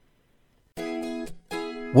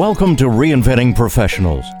Welcome to Reinventing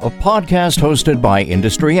Professionals, a podcast hosted by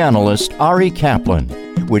industry analyst Ari Kaplan,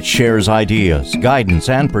 which shares ideas, guidance,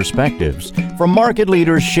 and perspectives from market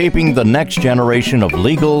leaders shaping the next generation of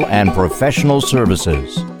legal and professional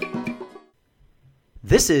services.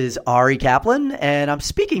 This is Ari Kaplan, and I'm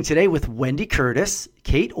speaking today with Wendy Curtis,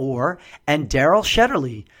 Kate Orr, and Daryl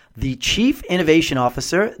Shetterly, the Chief Innovation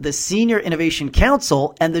Officer, the Senior Innovation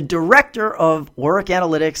Counsel, and the Director of Orrick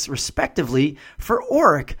Analytics, respectively, for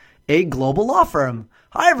Orrick, a global law firm.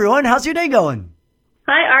 Hi, everyone. How's your day going?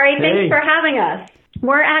 Hi, Ari. Hey. Thanks for having us.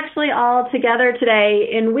 We're actually all together today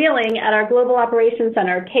in Wheeling at our Global Operations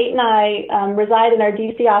Center. Kate and I reside in our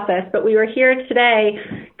DC office, but we were here today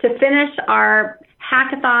to finish our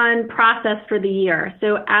hackathon process for the year.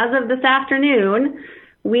 So as of this afternoon,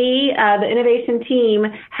 we, the innovation team,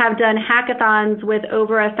 have done hackathons with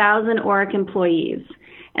over 1,000 Orrick employees.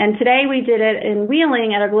 And today we did it in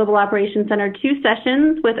Wheeling at our Global Operations Center, 2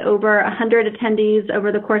 sessions with over 100 attendees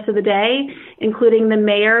over the course of the day, including the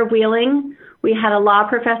mayor of Wheeling. We had a law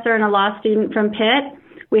professor and a law student from Pitt.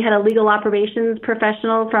 We had a legal operations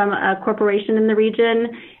professional from a corporation in the region.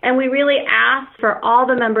 And we really asked for all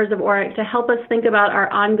the members of Orrick to help us think about our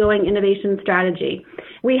ongoing innovation strategy.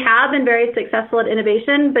 We have been very successful at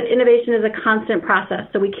innovation, but innovation is a constant process.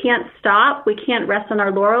 So we can't stop, we can't rest on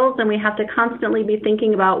our laurels, and we have to constantly be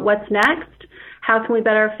thinking about what's next. How can we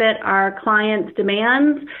better fit our clients'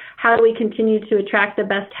 demands? How do we continue to attract the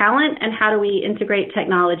best talent? And how do we integrate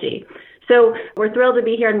technology? So we're thrilled to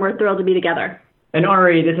be here, and we're thrilled to be together. And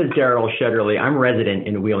Ari, this is Daryl Shetterly. I'm resident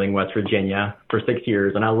in Wheeling, West Virginia for 6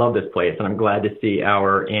 years, and I love this place, and I'm glad to see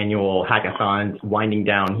our annual hackathons winding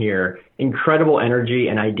down here. Incredible energy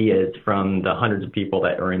and ideas from the hundreds of people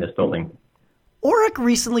that are in this building. Orrick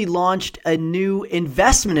recently launched a new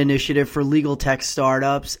investment initiative for legal tech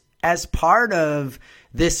startups as part of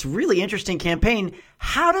this really interesting campaign.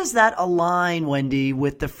 How does that align, Wendy,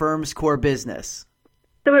 with the firm's core business?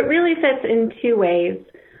 So it really fits in 2 ways.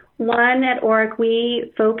 One, at Orrick,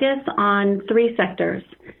 we focus on 3 sectors: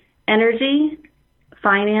 energy,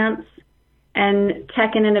 finance, and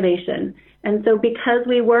tech and innovation. And so because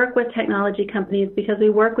we work with technology companies, because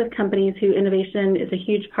we work with companies who innovation is a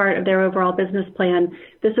huge part of their overall business plan,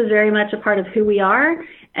 this is very much a part of who we are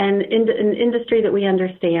and an industry that we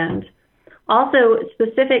understand. Also,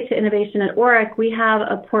 specific to innovation at Orrick, we have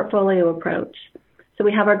a portfolio approach. So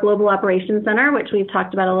we have our Global Operations Center, which we've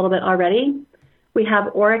talked about a little bit already. We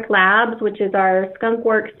have Orrick Labs, which is our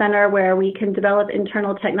skunkworks center where we can develop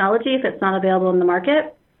internal technology if it's not available in the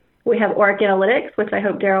market. We have Orrick Analytics, which I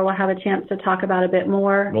hope Daryl will have a chance to talk about a bit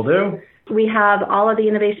more. Will do. We have all of the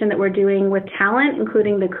innovation that we're doing with talent,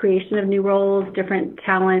 including the creation of new roles, different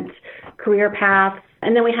talent, career paths.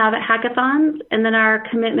 And then we have hackathons, and then our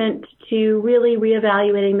commitment to really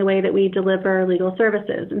reevaluating the way that we deliver legal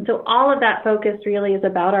services. And so all of that focus really is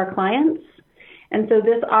about our clients. And so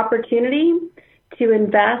this opportunity to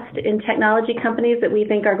invest in technology companies that we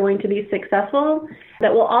think are going to be successful,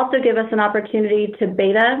 that will also give us an opportunity to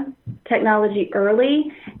beta technology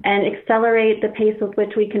early and accelerate the pace with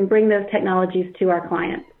which we can bring those technologies to our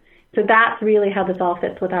clients. So that's really how this all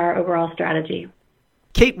fits with our overall strategy.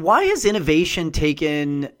 Kate, why has innovation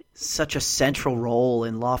taken such a central role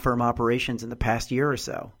in law firm operations in the past year or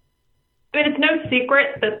so? It's no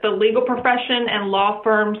secret that the legal profession and law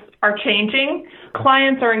firms are changing.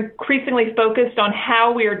 Clients are increasingly focused on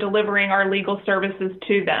how we are delivering our legal services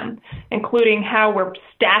to them, including how we're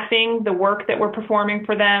staffing the work that we're performing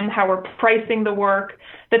for them, how we're pricing the work,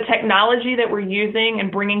 the technology that we're using and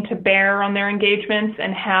bringing to bear on their engagements,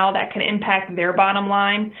 and how that can impact their bottom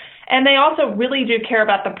line. And they also really do care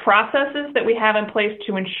about the processes that we have in place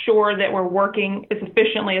to ensure that we're working as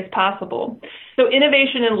efficiently as possible. So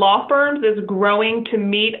innovation in law firms is growing to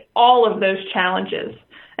meet all of those challenges.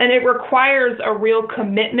 And it requires a real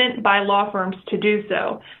commitment by law firms to do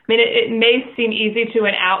so. I mean, it may seem easy to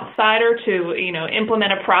an outsider to,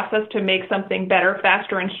 implement a process to make something better,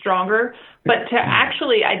 faster, and stronger. But to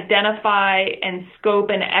actually identify and scope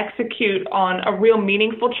and execute on a real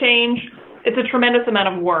meaningful change, it's a tremendous amount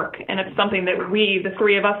of work, and it's something that we, the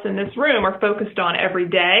 3 of us in this room, are focused on every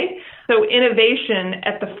day. So innovation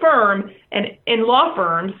at the firm and in law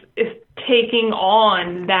firms is taking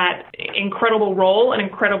on that incredible role and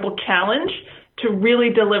incredible challenge to really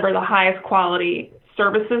deliver the highest quality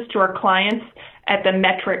services to our clients at the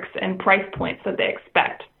metrics and price points that they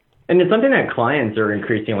expect. And it's something that clients are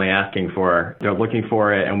increasingly asking for. They're looking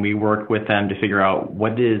for it, and we work with them to figure out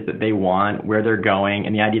what it is that they want, where they're going,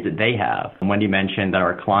 and the ideas that they have. And Wendy mentioned that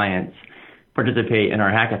our clients participate in our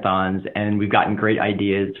hackathons, and we've gotten great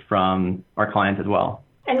ideas from our clients as well.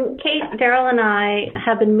 And Kate, Daryl, and I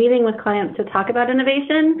have been meeting with clients to talk about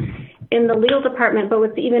innovation in the legal department, but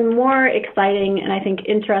what's even more exciting and I think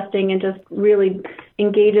interesting and just really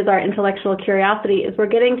engages our intellectual curiosity is we're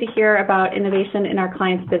getting to hear about innovation in our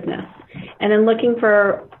client's business and then looking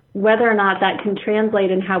for whether or not that can translate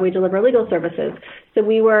in how we deliver legal services. So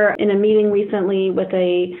we were in a meeting recently with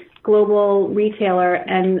a global retailer,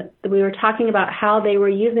 and we were talking about how they were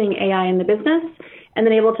using AI in the business and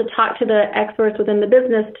then able to talk to the experts within the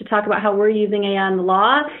business to talk about how we're using AI in the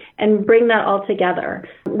law and bring that all together.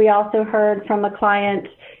 We also heard from a client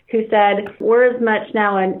who said, we're as much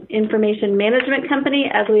now an information management company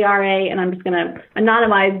as we are and I'm just going to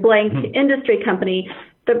anonymize, blank industry company.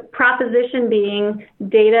 The proposition being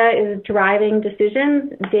data is driving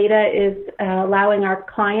decisions, data is allowing our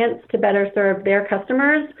clients to better serve their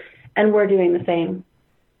customers, and we're doing the same.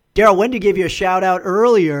 Daryl, Wendy gave you a shout out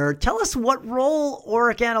earlier. Tell us what role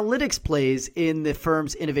Oric Analytics plays in the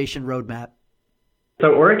firm's innovation roadmap. So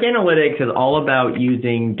Oric Analytics is all about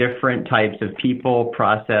using different types of people,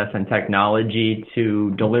 process, and technology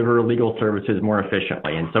to deliver legal services more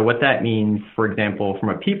efficiently. And so what that means, for example, from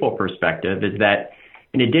a people perspective, is that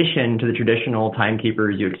in addition to the traditional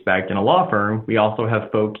timekeepers you expect in a law firm, we also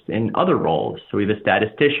have folks in other roles. So we have a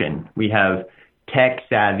statistician. We have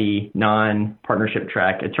tech-savvy, non-partnership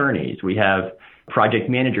track attorneys. We have project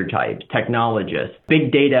manager types, technologists,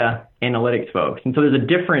 big data analytics folks. And so there's a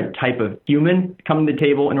different type of human coming to the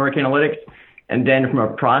table in Oric Analytics. And then from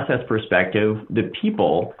a process perspective, the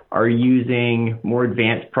people are using more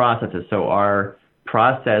advanced processes. So our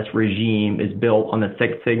process regime is built on the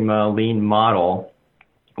Six Sigma Lean model,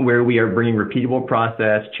 where we are bringing repeatable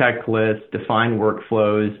process, checklists, defined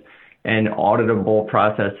workflows, and auditable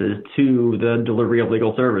processes to the delivery of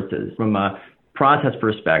legal services. From a process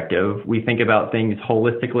perspective, we think about things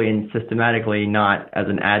holistically and systematically, not as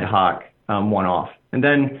an ad hoc one-off. And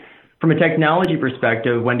then from a technology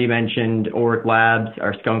perspective, Wendy mentioned Oric Labs,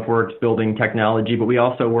 our skunkworks building technology, but we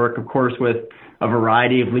also work, of course, with a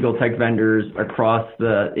variety of legal tech vendors across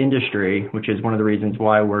the industry, which is one of the reasons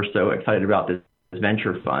why we're so excited about this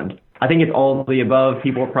venture fund. I think it's all of the above,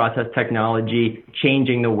 people, process, technology,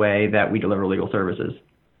 changing the way that we deliver legal services.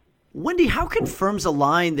 Wendy, how can firms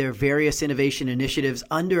align their various innovation initiatives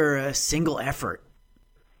under a single effort?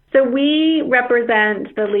 So we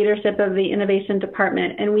represent the leadership of the innovation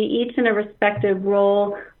department, and we each in a respective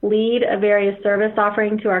role lead a various service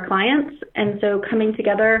offering to our clients. And so coming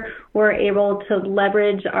together, we're able to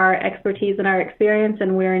leverage our expertise and our experience,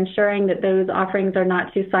 and we're ensuring that those offerings are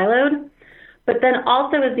not too siloed. But then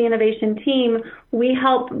also as the innovation team, we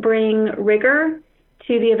help bring rigor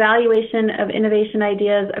to the evaluation of innovation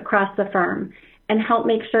ideas across the firm and help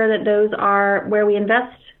make sure that those are where we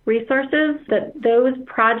invest resources, that those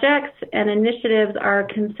projects and initiatives are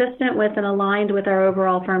consistent with and aligned with our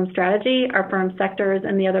overall firm strategy, our firm sectors,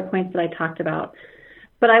 and the other points that I talked about.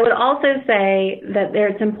 But I would also say that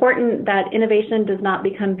it's important that innovation does not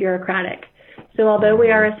become bureaucratic. So although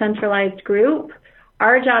we are a centralized group,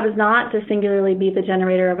 our job is not to singularly be the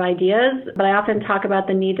generator of ideas, but I often talk about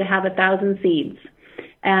the need to have 1,000 seeds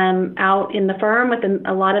out in the firm with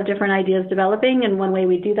a lot of different ideas developing. And one way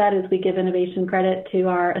we do that is we give innovation credit to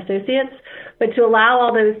our associates, but to allow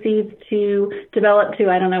all those seeds to develop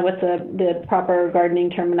to, I don't know what's the proper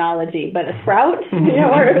gardening terminology, but a sprout,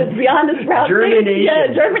 or if it's beyond a sprout. Germination.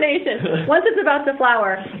 Yeah, germination. Once it's about to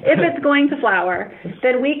flower, if it's going to flower,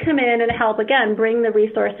 then we come in and help, again, bring the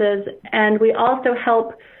resources, and we also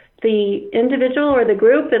help the individual or the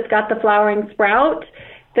group that's got the flowering sprout,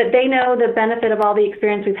 that they know the benefit of all the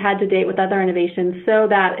experience we've had to date with other innovations, so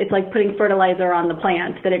that it's like putting fertilizer on the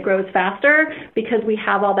plant, that it grows faster because we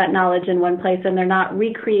have all that knowledge in one place and they're not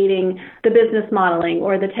recreating the business modeling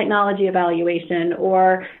or the technology evaluation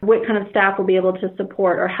or what kind of staff will be able to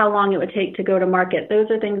support or how long it would take to go to market. Those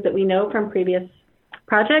are things that we know from previous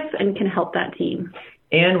projects and can help that team.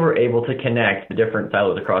 And we're able to connect the different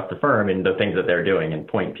silos across the firm and the things that they're doing and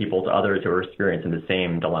point people to others who are experiencing the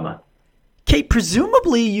same dilemma. Kate,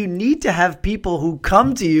 presumably you need to have people who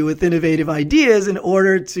come to you with innovative ideas in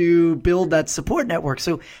order to build that support network.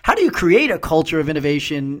 So how do you create a culture of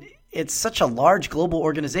innovation? It's such a large global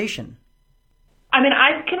organization. I mean,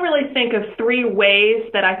 I can really think of 3 ways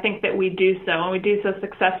that I think that we do so, and we do so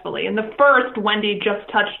successfully. And the first, Wendy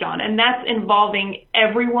just touched on, and that's involving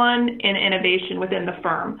everyone in innovation within the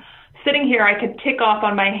firm. Sitting here, I could tick off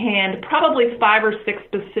on my hand probably 5 or 6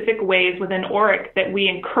 specific ways within Oric that we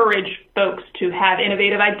encourage folks to have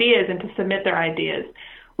innovative ideas and to submit their ideas.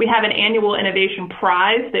 We have an annual innovation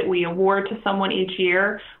prize that we award to someone each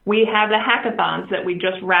year. We have the hackathons that we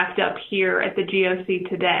just wrapped up here at the GOC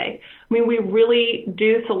today. I mean, we really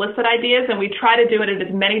do solicit ideas, and we try to do it in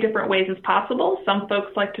as many different ways as possible. Some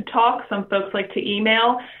folks like to talk, some folks like to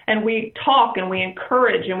email, and we talk and we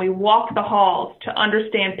encourage and we walk the halls to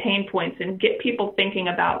understand pain points and get people thinking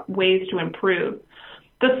about ways to improve.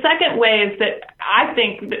 The second way is that I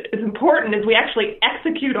think that is important is we actually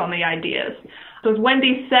execute on the ideas. So as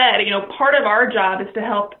Wendy said, part of our job is to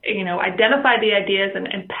help, identify the ideas and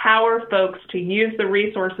empower folks to use the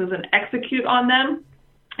resources and execute on them.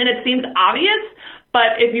 And it seems obvious,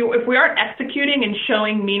 but if we aren't executing and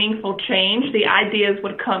showing meaningful change, the ideas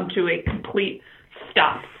would come to a complete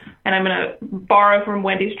stop. And I'm going to borrow from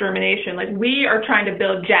Wendy's germination. Like, we are trying to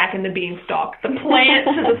build Jack and the Beanstalk, the plant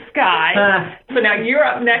to the sky. So now you're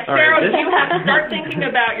up next, Sarah. Right. You have to start thinking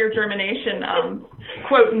about your germination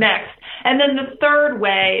quote next. And then the third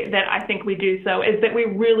way that I think we do so is that we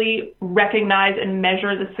really recognize and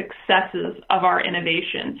measure the successes of our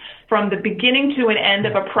innovation. From the beginning to an end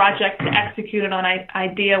of a project to execute it on an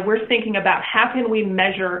idea, we're thinking about how can we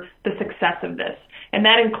measure the success of this. And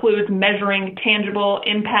that includes measuring tangible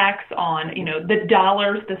impacts on, the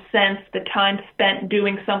dollars, the cents, the time spent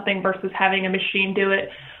doing something versus having a machine do it.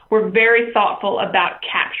 We're very thoughtful about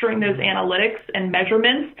capturing those analytics and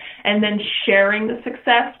measurements and then sharing the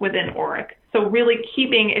success within ORIC. So really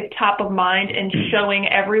keeping it top of mind and showing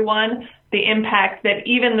everyone the impact that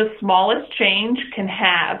even the smallest change can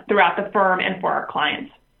have throughout the firm and for our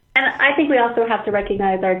clients. And I think we also have to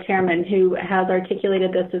recognize our chairman, who has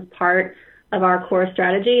articulated this as part of our core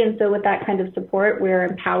strategy. And so with that kind of support, we're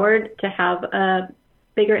empowered to have a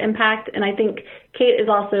bigger impact. And I think Kate is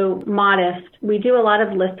also modest. We do a lot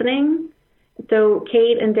of listening. So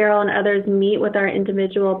Kate and Daryl and others meet with our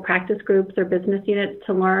individual practice groups or business units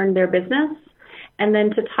to learn their business and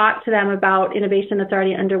then to talk to them about innovation that's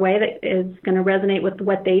already underway that is going to resonate with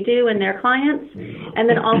what they do and their clients. And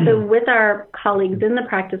then also with our colleagues in the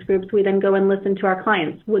practice groups, we then go and listen to our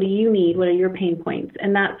clients. What do you need? What are your pain points?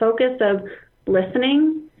 And that focus of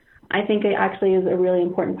listening, I think it actually is a really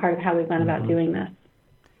important part of how we've gone about doing this.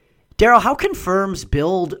 Daryl, how can firms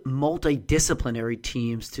build multidisciplinary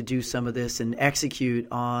teams to do some of this and execute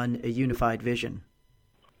on a unified vision?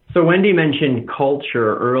 So Wendy mentioned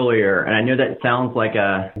culture earlier, and I know that sounds like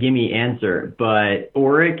a gimme answer, but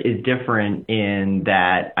ORIC is different in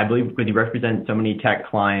that I believe because we represent so many tech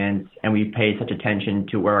clients and we pay such attention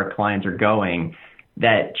to where our clients are going,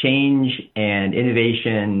 that change and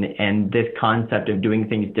innovation and this concept of doing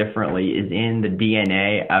things differently is in the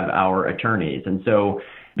DNA of our attorneys. And so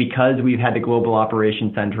because we've had the Global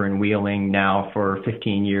Operations Center in Wheeling now for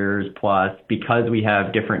 15 years plus, because we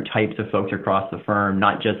have different types of folks across the firm,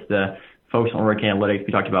 not just the folks on ORIC Analytics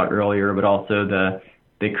we talked about earlier, but also the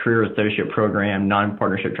Career Associate Program,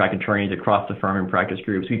 non-partnership track attorneys across the firm and practice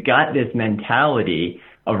groups. We've got this mentality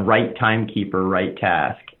of right timekeeper, right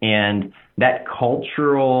task. And that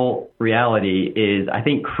cultural reality is, I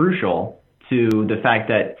think, crucial to the fact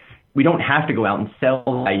that we don't have to go out and sell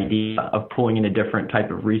the idea of pulling in a different type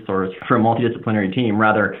of resource for a multidisciplinary team.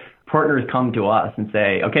 Rather, partners come to us and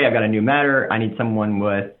say, okay, I've got a new matter. I need someone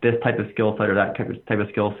with this type of skill set or that type of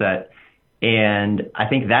skill set. And I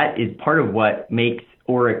think that is part of what makes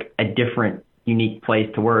ORIC a different, unique place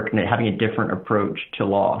to work and having a different approach to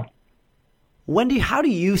law. Wendy, how do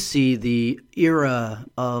you see the era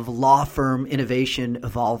of law firm innovation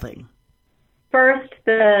evolving? First,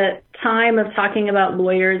 the time of talking about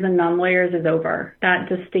lawyers and non-lawyers is over. That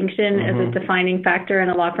distinction is a defining factor in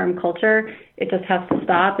a law firm culture. It just has to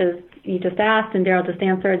stop, as you just asked, and Daryl just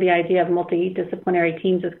answered. The idea of multidisciplinary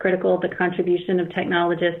teams is critical. The contribution of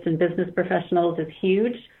technologists and business professionals is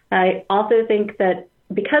huge. I also think that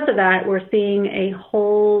because of that, we're seeing a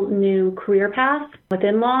whole new career path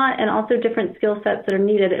within law and also different skill sets that are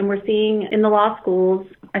needed. And we're seeing in the law schools,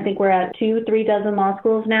 I think we're at 2-3 dozen law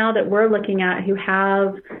schools now that we're looking at who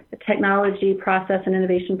have technology, process, and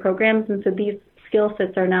innovation programs. And so these skill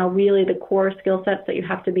sets are now really the core skill sets that you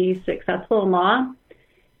have to be successful in law.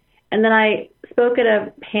 And then I spoke at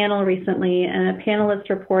a panel recently, and a panelist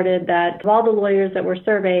reported that of all the lawyers that were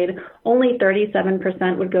surveyed, only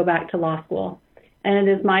 37% would go back to law school. And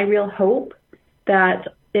it is my real hope that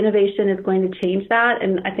innovation is going to change that.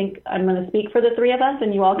 And I think I'm going to speak for the three of us,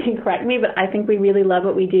 and you all can correct me, but I think we really love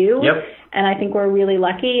what we do. Yep. And I think we're really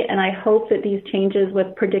lucky. And I hope that these changes with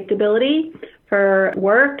predictability for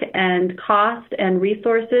work and cost and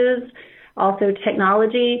resources, also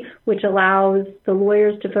technology, which allows the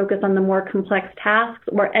lawyers to focus on the more complex tasks,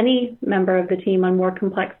 or any member of the team on more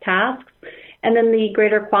complex tasks, and then the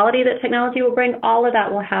greater quality that technology will bring, all of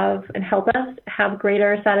that will have and help us have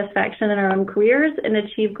greater satisfaction in our own careers and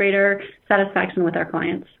achieve greater satisfaction with our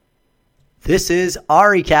clients. This is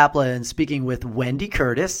Ari Kaplan speaking with Wendy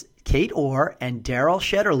Curtis, Kate Orr, and Daryl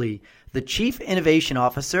Shetterly, the Chief Innovation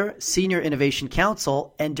Officer, Senior Innovation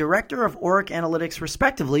Counsel, and Director of Orrick Analytics,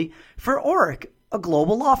 respectively, for Orrick, a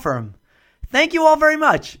global law firm. Thank you all very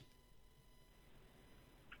much.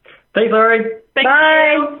 Thanks, Ari.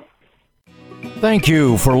 Bye. Thank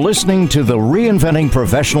you for listening to the Reinventing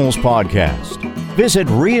Professionals podcast. Visit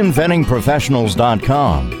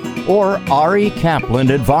reinventingprofessionals.com or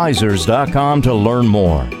arikaplanadvisors.com to learn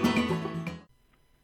more.